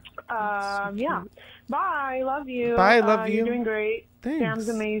my God. Yeah. Bye. Love you. Bye. Love you. You're doing great. Thanks. Sam's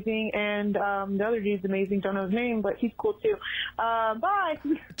amazing, and the other dude's amazing. Don't know his name, but he's cool too. Bye.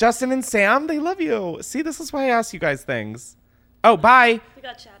 Justin and Sam, they love you. See, this is why I ask you guys things. Oh, bye. We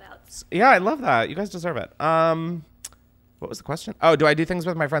got shout outs. Yeah, I love that. You guys deserve it. What was the question? Oh, do I do things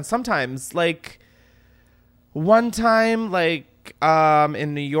with my friends? Sometimes. Like, one time, like,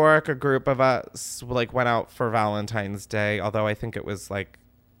 in New York, a group of us, like, went out for Valentine's Day, although I think it was, like,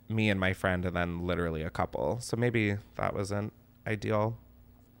 me and my friend and then literally a couple. So maybe that wasn't ideal.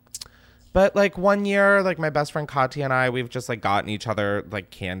 But, like, one year, like, my best friend Katya and I, we've just, like, gotten each other,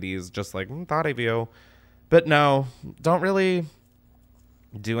 like, candies, just, like, thought of you. But no, don't really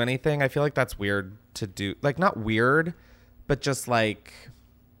do anything. I feel like that's weird to do. Like, not weird, but just, like,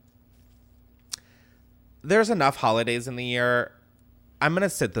 there's enough holidays in the year. I'm going to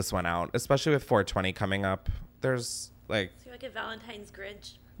sit this one out, especially with 420 coming up. There's, like... So you're like a Valentine's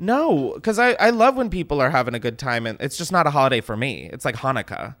Grinch? No, because I love when people are having a good time, and it's just not a holiday for me. It's like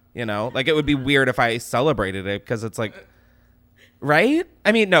Hanukkah, you know? Like, it would be weird if I celebrated it, because it's like... Right?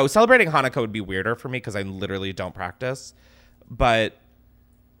 I mean, no, celebrating Hanukkah would be weirder for me, because I literally don't practice. But...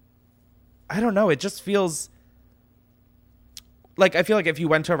 I don't know. It just feels... Like, I feel like if you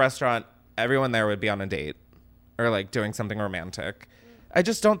went to a restaurant, everyone there would be on a date. Or, like, doing something romantic. I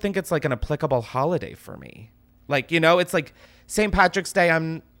just don't think it's, like, an applicable holiday for me. Like, you know, it's like St. Patrick's Day,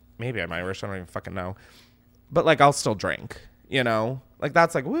 maybe I'm Irish, I don't even fucking know. But, like, I'll still drink, you know? Like,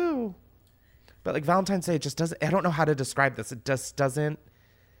 that's like, woo. But, like, Valentine's Day just doesn't, I don't know how to describe this. It just doesn't,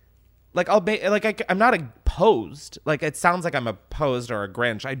 Like I'm not opposed. Like it sounds like I'm opposed or a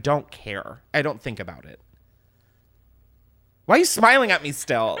Grinch. I don't care. I don't think about it. Why are you smiling at me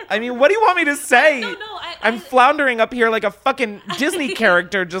still? I mean, what do you want me to say? No, I'm floundering up here like a fucking Disney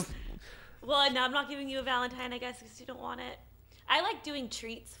character. Just. Well, no, I'm not giving you a Valentine, I guess, because you don't want it. I like doing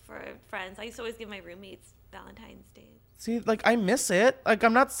treats for friends. I used to always give my roommates Valentine's Day. See, like, I miss it. Like,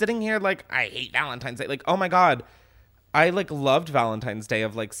 I'm not sitting here like, I hate Valentine's Day. Like, oh my God. I, like, loved Valentine's Day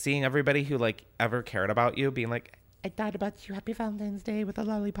of, like, seeing everybody who, like, ever cared about you being like, I thought about you. Happy Valentine's Day with a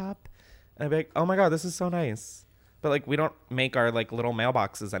lollipop. And I'd be like, oh my God, this is so nice. But, like, we don't make our, like, little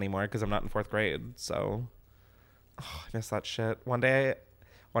mailboxes anymore because I'm not in 4th grade. So, I miss that shit. One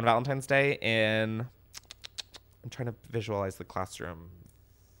Valentine's Day I'm trying to visualize the classroom.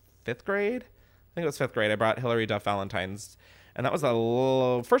 5th grade? I think it was 5th grade. I brought Hillary Duff Valentine's. And that was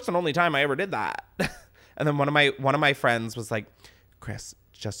the first and only time I ever did that. And then one of my friends was like, Chris,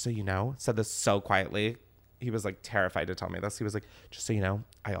 just so you know, said this so quietly. He was like terrified to tell me this. He was like, just so you know,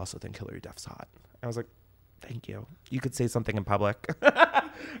 I also think Hillary Duff's hot. I was like, thank you. You could say something in public. I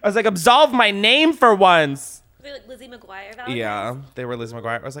was like, absolve my name for once. Were they like Lizzie McGuire Valentines? Yeah, they were Lizzie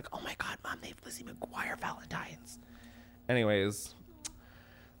McGuire. I was like, oh my God, Mom, they have Lizzie McGuire Valentines. Anyways,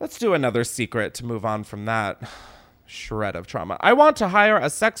 let's do another secret to move on from that shred of trauma. I want to hire a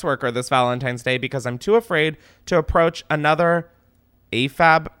sex worker this Valentine's Day because I'm too afraid to approach another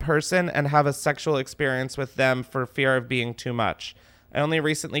AFAB person and have a sexual experience with them for fear of being too much. I only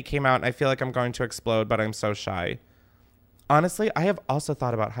recently came out and I feel like I'm going to explode, but I'm so shy. Honestly, I have also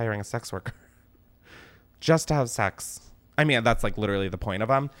thought about hiring a sex worker just to have sex. I mean, that's like literally the point of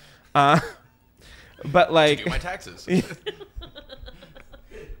them. But like, to do my taxes.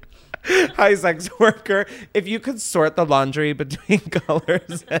 Hi, sex worker. If you could sort the laundry between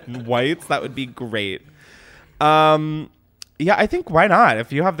colors and whites, that would be great. Yeah, I think why not?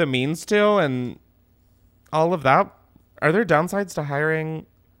 If you have the means to and all of that, are there downsides to hiring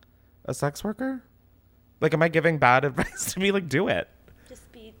a sex worker? Like, am I giving bad advice to be like, do it?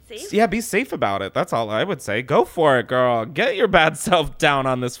 Just be safe. Yeah, be safe about it. That's all I would say. Go for it, girl. Get your bad self down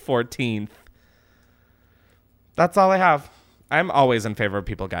on this 14th. That's all I have. I'm always in favor of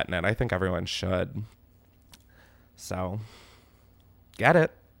people getting it. I think everyone should. So, get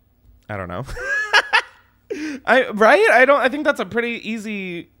it. I don't know. I think that's a pretty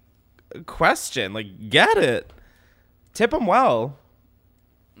easy question. Like, get it. Tip them well.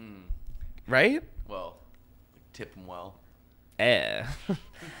 Right? Well, tip them well. All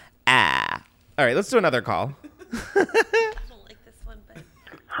right, let's do another call. I don't like this one, but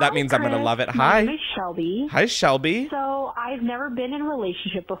That means I'm going to love it. Hi. My name is Shelby. Hi, Shelby. So I've never been in a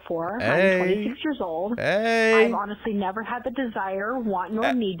relationship before. Hey. I'm 26 years old. Hey. I've honestly never had the desire, want,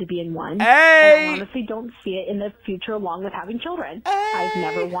 nor need to be in one. Hey. And I honestly don't see it in the future along with having children. I've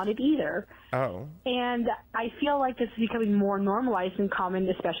never wanted either. Oh. And I feel like this is becoming more normalized and common,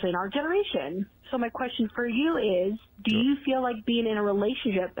 especially in our generation. So my question for you is, do you feel like being in a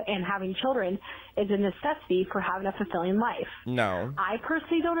relationship and having children is a necessity for having a fulfilling life? No. I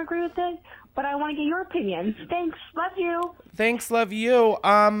personally don't agree with it, but I want to get your opinion. Thanks. Love you. Thanks, love you.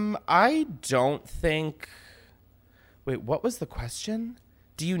 I don't think... Wait, what was the question?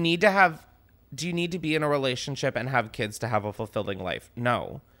 Do you need to be in a relationship and have kids to have a fulfilling life?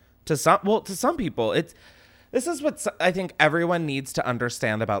 No. To some people, this is what I think everyone needs to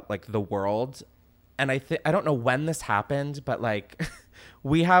understand about like the world. And I don't know when this happened, but like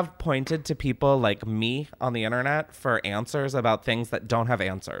we have pointed to people like me on the internet for answers about things that don't have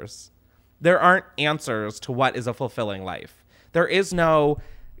answers. There aren't answers to what is a fulfilling life. There is no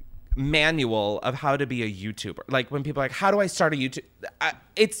manual of how to be a YouTuber. Like when people are like, how do I start a YouTube?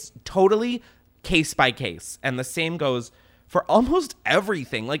 It's totally case by case. And the same goes for almost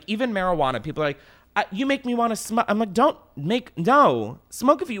everything. Like even marijuana, people are like, you make me want to smoke. I'm like, no.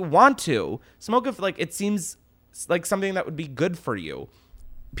 Smoke if you want to. Smoke if like it seems like something that would be good for you.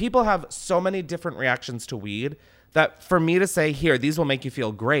 People have so many different reactions to weed that for me to say, here, these will make you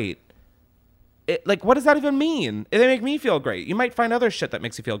feel great. Like, what does that even mean? They make me feel great. You might find other shit that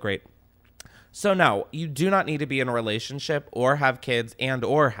makes you feel great. So no, you do not need to be in a relationship or have kids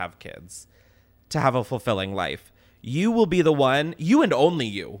to have a fulfilling life. You will be the one, you and only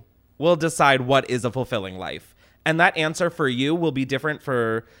you, will decide what is a fulfilling life. And that answer for you will be different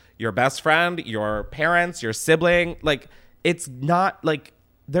for your best friend, your parents, your sibling. Like, it's not like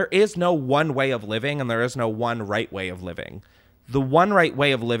there is no one way of living and there is no one right way of living. The one right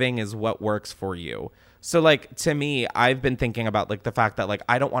way of living is what works for you. So like, to me, I've been thinking about like the fact that like,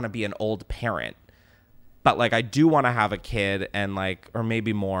 I don't want to be an old parent, but like, I do want to have a kid and like, or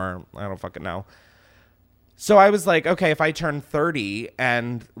maybe more, I don't fucking know. So I was like, okay, if I turn 30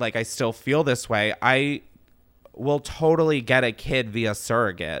 and like I still feel this way, I will totally get a kid via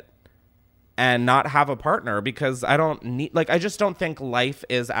surrogate and not have a partner, because I don't need, like, I just don't think life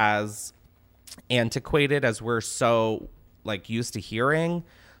is as antiquated as we're so like used to hearing.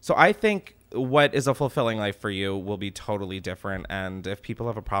 So I think what is a fulfilling life for you will be totally different. And if people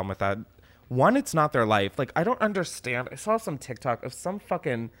have a problem with that, one, it's not their life. Like, I don't understand. I saw some TikTok of some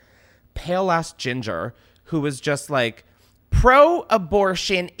fucking pale ass ginger who was just like,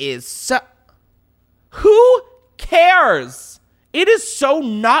 pro-abortion is so... Who cares? It is so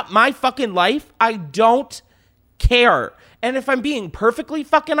not my fucking life. I don't care. And if I'm being perfectly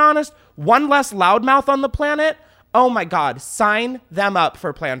fucking honest, one less loudmouth on the planet, oh my God, sign them up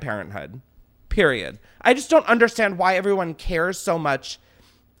for Planned Parenthood. Period. I just don't understand why everyone cares so much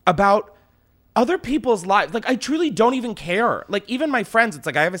about other people's lives. Like, I truly don't even care. Like, even my friends, it's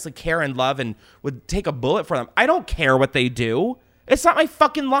like I obviously care and love and would take a bullet for them. I don't care what they do. It's not my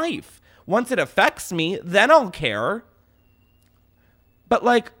fucking life. Once it affects me, then I'll care. But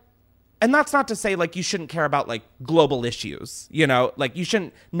like, and that's not to say like you shouldn't care about like global issues, you know, like you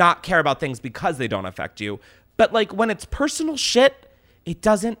shouldn't not care about things because they don't affect you. But like when it's personal shit, it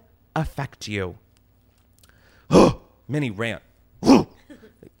doesn't affect you. Mini rant.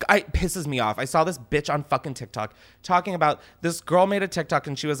 It pisses me off. I saw this bitch on fucking TikTok talking about, this girl made a TikTok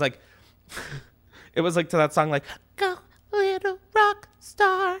and she was like, it was like to that song like, go little rock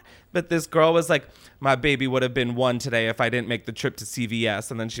star. But this girl was like, my baby would have been one today if I didn't make the trip to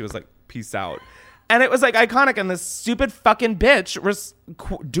CVS. And then she was like, peace out. And it was like iconic. And this stupid fucking bitch was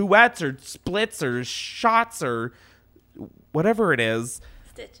duets or splits or shots or whatever it is.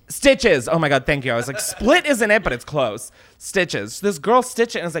 Stitches. Oh my God, thank you. I was like, split isn't it, but it's close. Stitches. This girl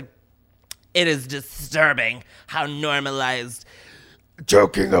stitched it and it's like, it is disturbing how normalized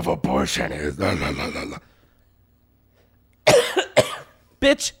joking of abortion is. La, la, la, la, la.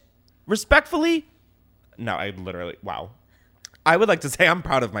 Bitch, respectfully, no, I literally, wow. I would like to say I'm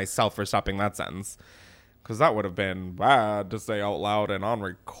proud of myself for stopping that sentence, because that would have been bad to say out loud and on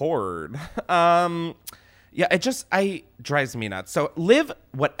record. Yeah, it drives me nuts. So live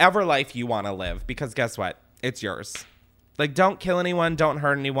whatever life you want to live, because guess what? It's yours. Like, don't kill anyone, don't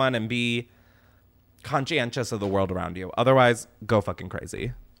hurt anyone, and be conscientious of the world around you. Otherwise, go fucking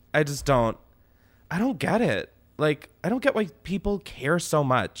crazy. I don't get it. Like, I don't get why people care so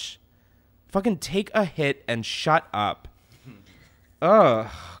much. Fucking take a hit and shut up. Ugh.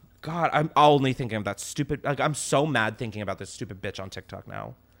 God, I'm only thinking of that stupid... Like, I'm so mad thinking about this stupid bitch on TikTok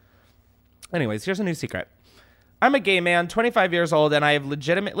now. Anyways, here's a new secret. I'm a gay man, 25 years old, and I have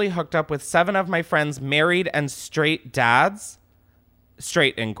legitimately hooked up with 7 of my friends' married and straight dads.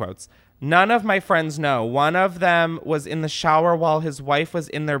 Straight, in quotes. None of my friends know. One of them was in the shower while his wife was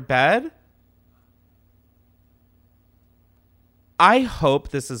in their bed. I hope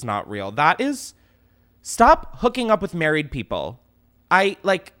this is not real. That is... Stop hooking up with married people. I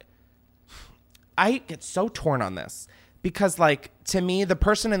get so torn on this. Because, like, to me, the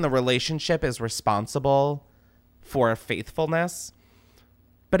person in the relationship is responsible for faithfulness.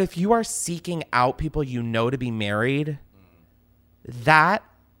 But if you are seeking out people you know to be married, that,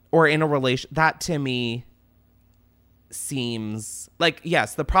 or in a relation, that to me seems like,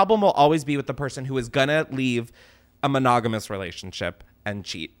 yes, the problem will always be with the person who is gonna leave a monogamous relationship and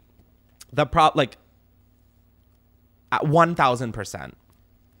cheat. Like, at 1,000%.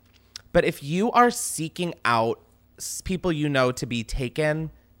 But if you are seeking out people you know to be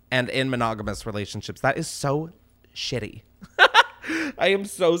taken and in monogamous relationships, that is so shitty. I am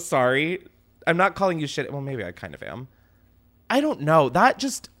so sorry. I'm not calling you shitty. Well, maybe I kind of am. I don't know. That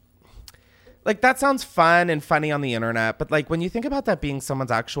just, like, that sounds fun and funny on the internet, but like when you think about that being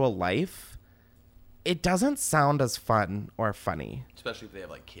someone's actual life, it doesn't sound as fun or funny. Especially if they have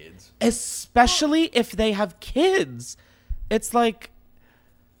like kids. Especially if they have kids. It's like,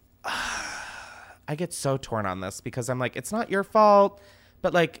 I get so torn on this because I'm like, it's not your fault.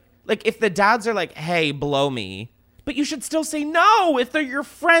 But like if the dads are like, hey, blow me, but you should still say no if they're your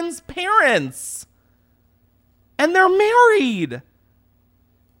friend's parents and they're married.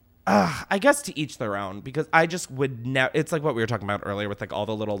 I guess to each their own, because I just would never. It's like what we were talking about earlier with like all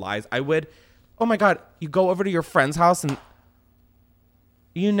the little lies. I would, oh my God, you go over to your friend's house and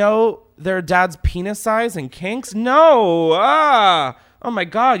you know their dad's penis size and kinks? No. Oh my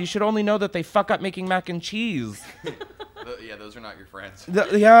God, you should only know that they fuck up making mac and cheese. Yeah, those are not your friends.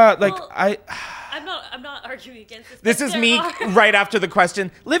 I'm not arguing against this. This is me right after the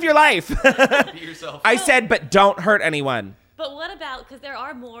question. Live your life. Be yourself. I said, but don't hurt anyone. But what about, because there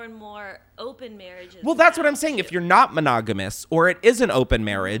are more and more open marriages. Well, that's what I'm saying. If you're not monogamous or it is an open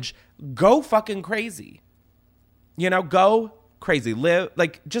marriage, go fucking crazy. You know, go crazy. Live,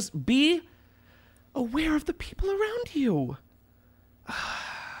 like, just be aware of the people around you.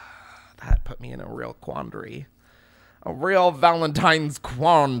 That put me in a real quandary. A real Valentine's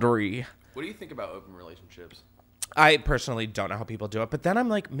quandary. What do you think about open relationships? I personally don't know how people do it, but then I'm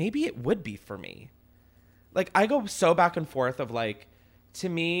like, maybe it would be for me. Like, I go so back and forth of like, to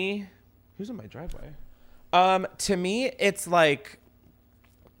me, who's in my driveway? To me, it's like,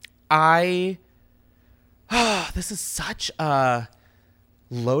 this is such a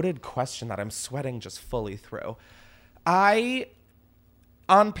loaded question that I'm sweating just fully through. I,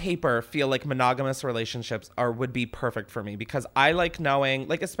 on paper, feel like monogamous relationships would be perfect for me because I like knowing,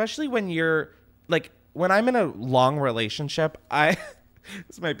 like, especially when you're, like, when I'm in a long relationship,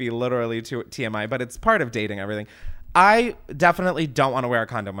 this might be literally too TMI, but it's part of dating everything. I definitely don't want to wear a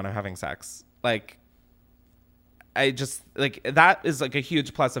condom when I'm having sex. Like, I just, like, that is like a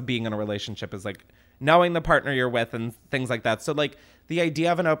huge plus of being in a relationship is like knowing the partner you're with and things like that. So like the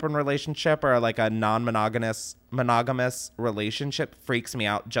idea of an open relationship or like a monogamous relationship freaks me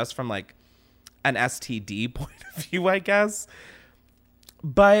out just from like an STD point of view, I guess.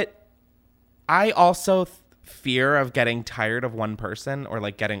 But I also fear of getting tired of one person or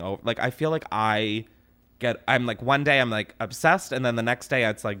like getting over, like, I feel like I'm like, one day I'm like obsessed and then the next day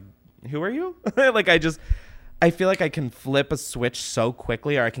it's like, who are you? Like, I feel like I can flip a switch so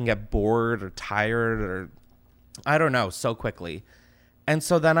quickly, or I can get bored or tired or I don't know, so quickly. And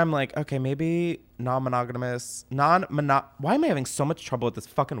so then I'm like, okay, maybe non-monogamous, why am I having so much trouble with this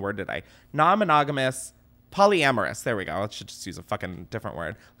fucking word today? Non-monogamous, polyamorous. There we go. I should just use a fucking different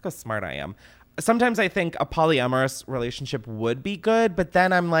word. Look how smart I am. Sometimes I think a polyamorous relationship would be good, but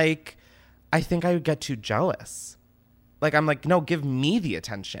then I'm like, I think I would get too jealous. Like, I'm like, no, give me the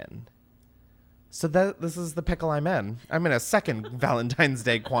attention. So this is the pickle I'm in. I'm in a second Valentine's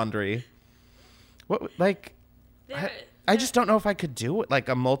Day quandary. What, like, I just don't know if I could do it. Like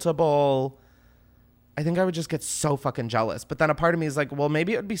a multiple, I think I would just get so fucking jealous. But then a part of me is like, well,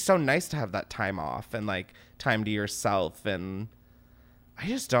 maybe it would be so nice to have that time off and like time to yourself. And I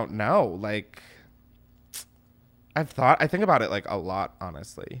just don't know. Like, I think about it like a lot,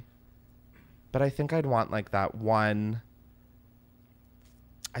 honestly. But I think I'd want like that one.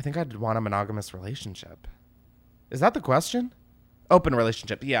 I think I'd want a monogamous relationship. Is that the question? Open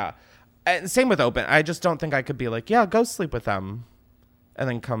relationship, yeah. And same with open. I just don't think I could be like, yeah, go sleep with them and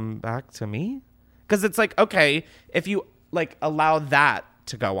then come back to me. Because it's like, okay, if you like allow that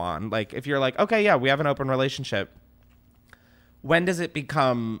to go on, like if you're like, okay, yeah, we have an open relationship. When does it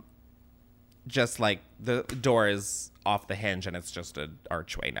become just like the door is off the hinge and it's just an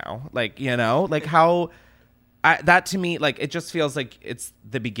archway now? Like, you know, like how... that to me, like, it just feels like it's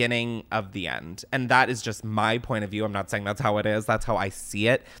the beginning of the end. And that is just my point of view. I'm not saying that's how it is. That's how I see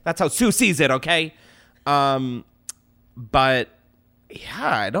it. That's how Sue sees it, okay? But, yeah,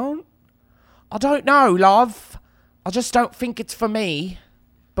 I don't know, love. I just don't think it's for me.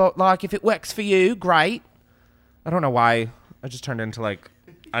 But, like, if it works for you, great. I don't know why I just turned into, like,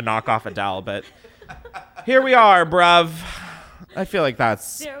 a knockoff Adele, but here we are, bruv. I feel like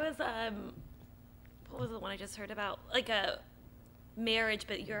that's... There was, what was the one I just heard about? Like a marriage,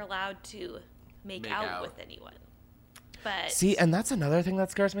 but you're allowed to make out with anyone. But see, and that's another thing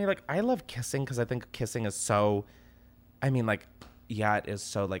that scares me. Like, I love kissing because I think kissing is so, I mean, like, yeah, it is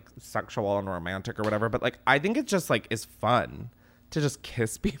so like sexual and romantic or whatever. But like, I think it just like is fun to just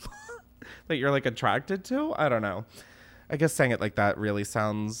kiss people that you're like attracted to. I don't know. I guess saying it like that really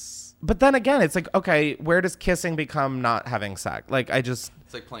sounds. But then again, it's like, okay, where does kissing become not having sex? Like, it's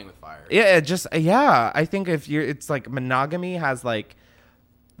like playing with fire. Yeah, I think it's like monogamy has like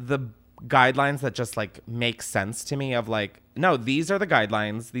the guidelines that just like make sense to me of like, no, these are the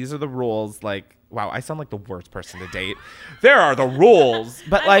guidelines. These are the rules. Like, wow, I sound like the worst person to date. There are the rules,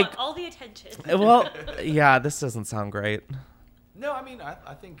 but I like want all the attention. Well, yeah, this doesn't sound great. No, I mean,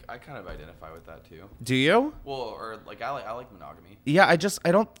 I think I kind of identify with that too. Do you? Well, or like I like monogamy. Yeah, I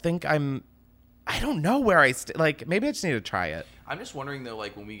don't know where like maybe I just need to try it. I'm just wondering though,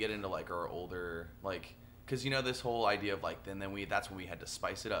 like when we get into like our older, like, because you know this whole idea of like that's when we had to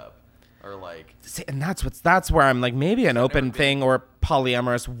spice it up, or like. See, and that's where I'm like, maybe an open thing or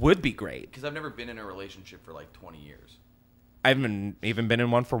polyamorous would be great. Because I've never been in a relationship for like 20 years. I haven't even been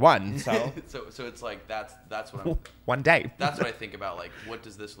in one for one, so. so it's like that's what I'm. One day. That's what I think about. Like, what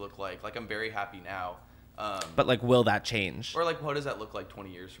does this look like? Like, I'm very happy now. But like, will that change? Or like, what does that look like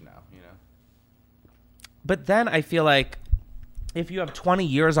 20 years from now? You know. But then I feel like if you have 20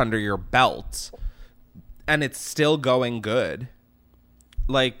 years under your belt and it's still going good,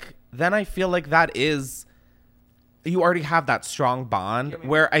 like then I feel like that is you already have that strong bond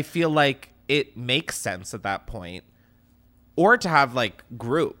where I feel like it makes sense at that point. Or to have like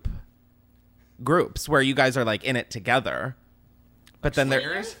groups where you guys are like in it together. But then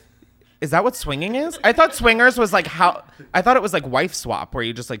is that what swinging is? I thought swingers was like I thought it was like wife swap where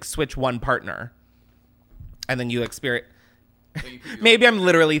you just like switch one partner and then you experience. Maybe I'm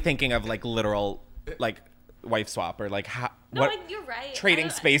literally thinking of like literal like wife swap or like you're right. Trading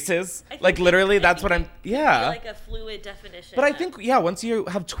spaces. Like literally that's what I'm like a fluid definition. But I think once you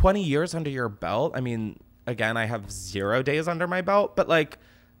have 20 years under your belt, I mean, again, I have 0 days under my belt, but like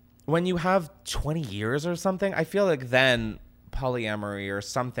when you have 20 years or something, I feel like then polyamory or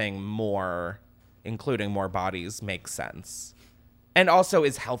something more, including more bodies, makes sense. And also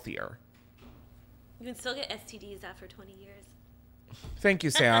is healthier. You can still get STDs after 20 years. Thank you,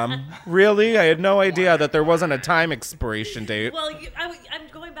 Sam. Really? I had no idea that there wasn't a time expiration date. Well, I'm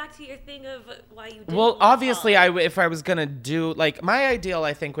going back to your thing of why you did. Well, obviously, if I was going to do, like, my ideal,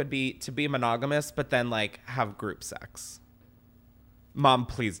 I think, would be to be monogamous, but then, like, have group sex. Mom,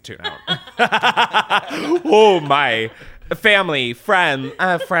 please tune out. Oh, my. Family,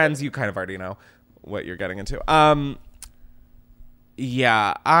 friends, you kind of already know what you're getting into.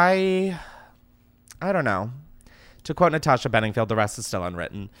 Yeah, I don't know. To quote Natasha Bedingfield, the rest is still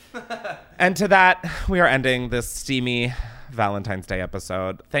unwritten. And to that, we are ending this steamy Valentine's Day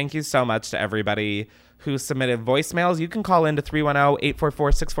episode. Thank you so much to everybody who submitted voicemails. You can call in to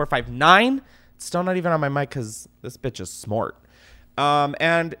 310-844-6459. It's still not even on my mic because this bitch is smart.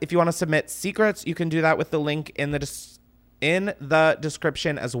 And if you want to submit secrets, you can do that with the link in the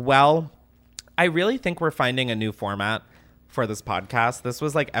description as well. I really think we're finding a new format for this podcast. This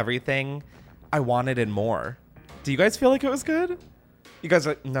was like everything I wanted and more. Do you guys feel like it was good? You guys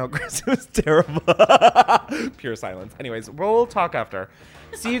are like, no, Chris, it was terrible. Pure silence. Anyways, we'll talk after.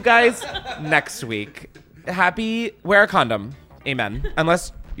 See you guys next week. Wear a condom. Amen.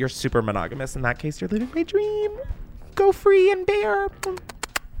 Unless you're super monogamous. In that case, you're living my dream. Go free and bare.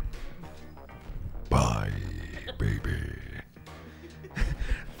 Bye, baby.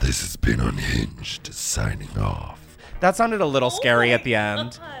 This has been Unhinged, signing off. That sounded a little scary at the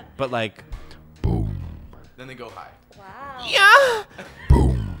end. But like, boom. Then they go high. Wow. Yeah.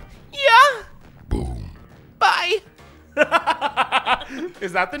 Boom. Yeah. Boom. Bye.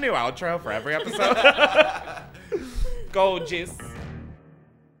 Is that the new outro for every episode? Gorgeous.